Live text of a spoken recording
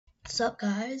What's up,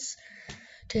 guys?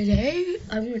 Today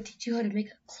I'm going to teach you how to make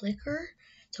a clicker.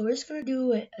 So we're just going to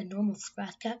do a normal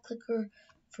Scratchcat clicker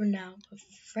for now. But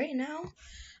right now, I'm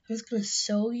just going to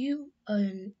show you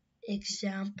an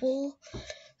example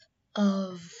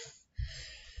of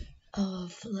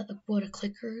what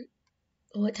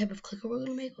type of clicker we're going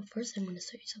to make. But first, I'm going to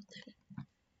show you something.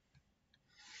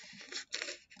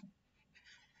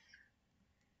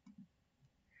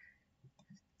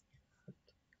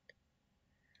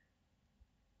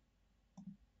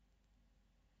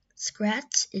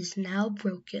 Scratch is now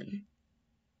broken.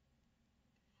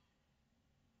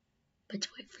 Let's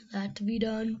wait for that to be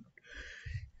done.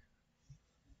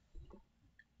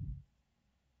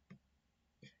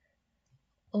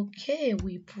 Okay,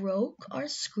 we broke our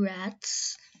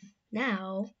Scratch.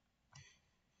 Now,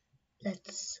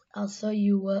 I'll show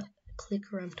you what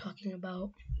clicker I'm talking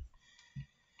about.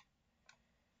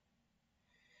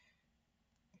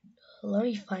 Let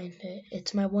me find it.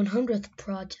 It's my 100th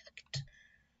project.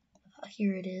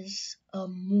 Here it is, a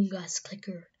Moongas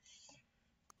clicker.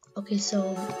 Okay,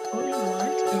 so what we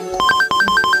want is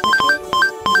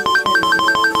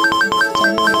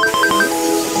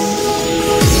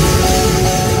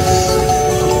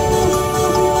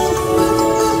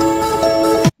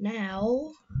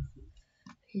now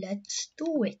let's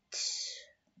do it.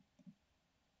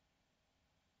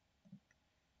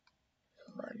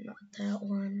 Not that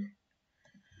one.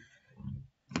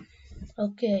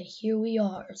 Okay, here we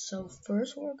are. So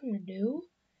first what we're gonna do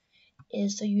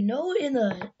is, so you know, in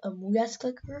a Moongas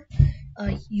clicker,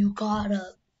 you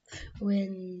gotta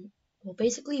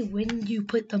basically when you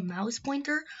put the mouse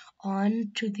pointer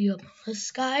onto the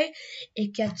sky,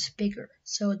 it gets bigger.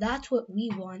 So that's what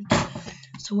we want.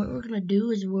 So what we're gonna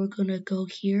do is we're gonna go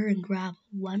here and grab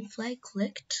one flag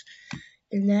clicked,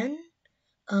 and then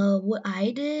what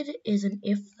I did is an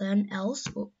if then else,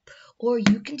 or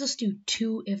you can just do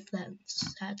two if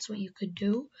thens. That's what you could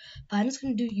do. But I'm just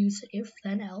gonna use if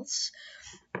then else.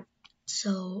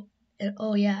 So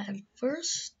and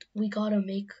first we gotta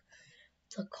make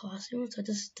the costume. So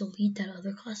just delete that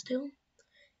other costume,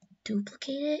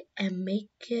 duplicate it, and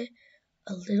make it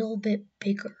a little bit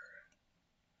bigger.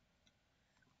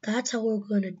 That's how we're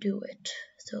gonna do it.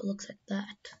 So it looks like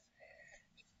that.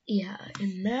 Yeah,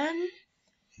 and then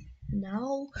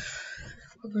now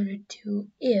we're gonna do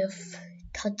if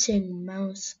touching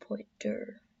mouse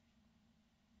pointer.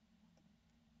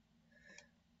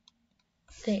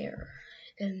 There.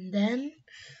 And then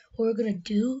what we're gonna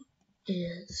do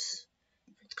is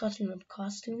it's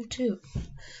costume 2.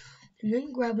 And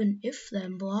then grab an if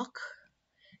then block,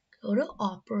 go to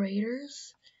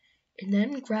operators, and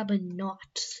then grab a not.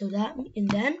 And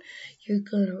then you're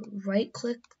gonna right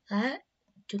click that,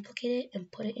 duplicate it,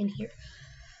 and put it in here.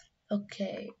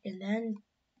 Okay, and then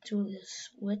do this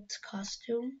with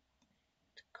costume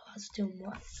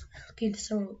 1. Okay,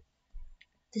 so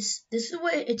this is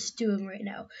what it's doing right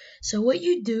now. So what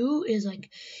you do is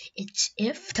it's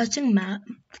if touching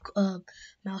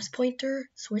mouse pointer,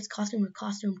 switch costume to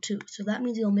costume 2. So that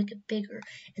means it'll make it bigger.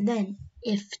 And then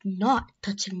if not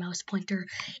touching mouse pointer,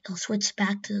 it'll switch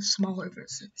back to the smaller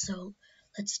version. So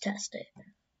let's test it.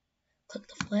 Click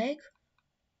the flag.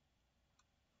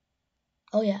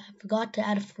 Oh yeah, I forgot to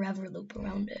add a forever loop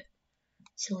around it.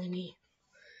 Silly me.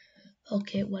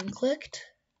 Okay, when clicked.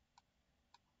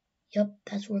 Yep,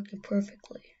 that's working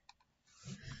perfectly.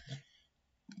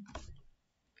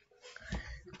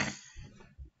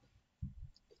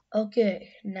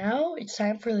 Okay, now it's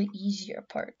time for the easier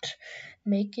part.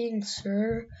 Making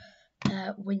sure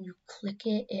that when you click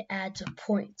it, it adds a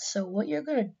point. So what you're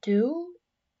gonna do,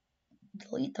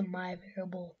 delete the my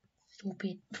variable,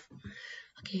 stupid.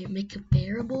 Okay, make a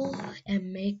variable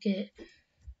and make it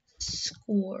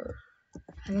score.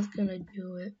 I'm just gonna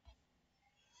do it.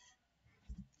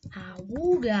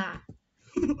 Awooga.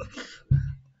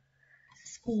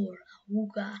 Score,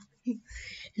 awooga. And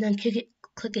then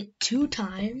click it 2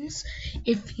 times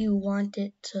if you want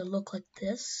it to look like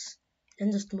this.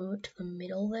 Then just move it to the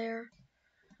middle there.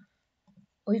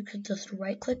 Or you could just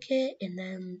right click it and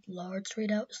then large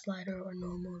readout, slider, or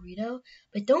normal readout.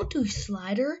 But don't do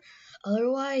slider,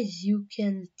 otherwise you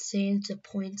can change the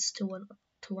points to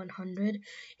 100.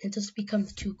 It just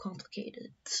becomes too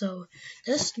complicated. So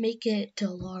just make it to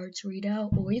large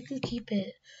readout, or you can keep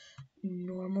it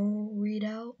normal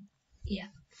readout.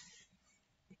 Yeah.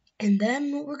 And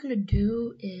then what we're gonna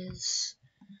do is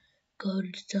go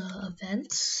to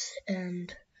events,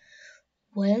 and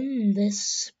when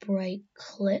this sprite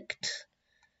clicked,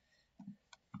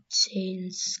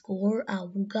 change score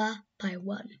awooga by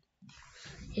 1.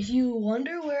 If you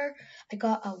wonder where I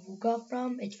got awooga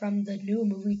from, it's from the new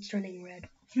movie Turning Red.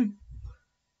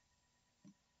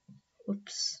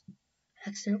 Oops,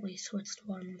 accidentally switched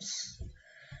ones.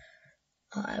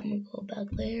 I'm gonna go back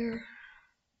there.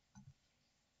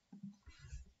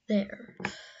 There.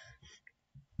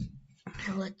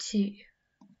 Now let's see.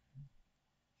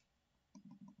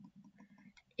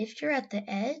 If you're at the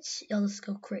edge, you'll just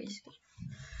go crazy.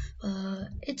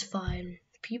 It's fine.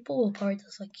 People will probably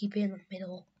just like keep it in the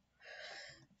middle.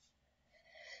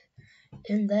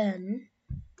 And then,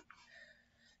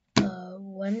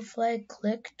 when flag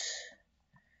clicked,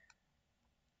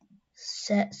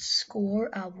 set score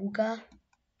Awuga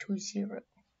to 0.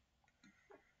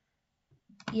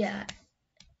 Yeah.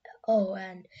 Oh,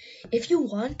 and if you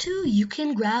want to, you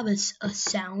can grab a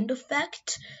sound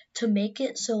effect to make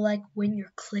it so like when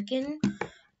you're clicking,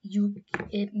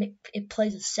 it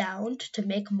plays a sound to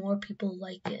make more people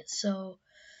like it. So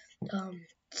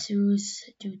choose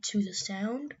the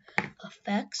sound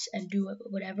effects and do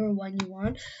whatever one you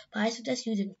want. But I suggest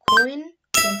using coin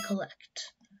or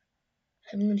collect.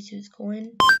 I'm going to choose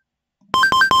coin.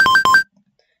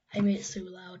 I made it so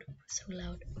loud.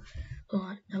 Hold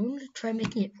on. I'm going to try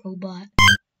making it robot.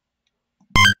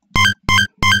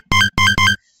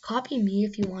 Copy me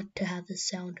if you want to have this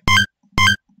sound.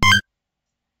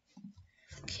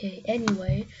 Okay,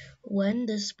 anyway, when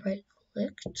the sprite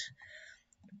clicked,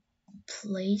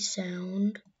 play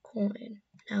sound coin.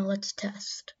 Now let's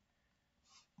test.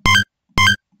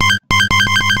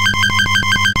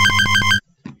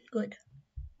 Good.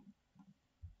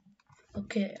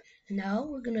 Okay, now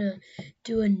we're gonna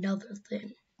do another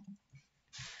thing.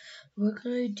 We're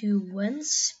gonna do when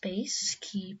space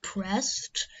key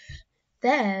pressed,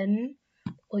 then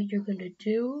what you're gonna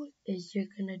do is you're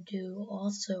gonna do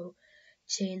also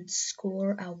change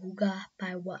score Awuga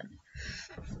by 1.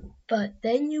 But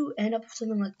then you end up with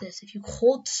something like this. If you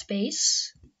hold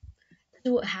space, this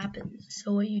is what happens.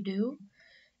 So what you do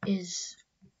is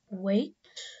wait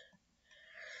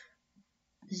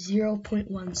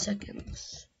 0.1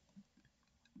 seconds.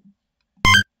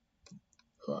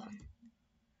 Hold on.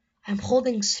 I'm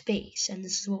holding space, and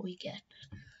this is what we get.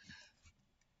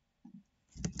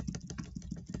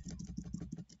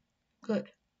 Good.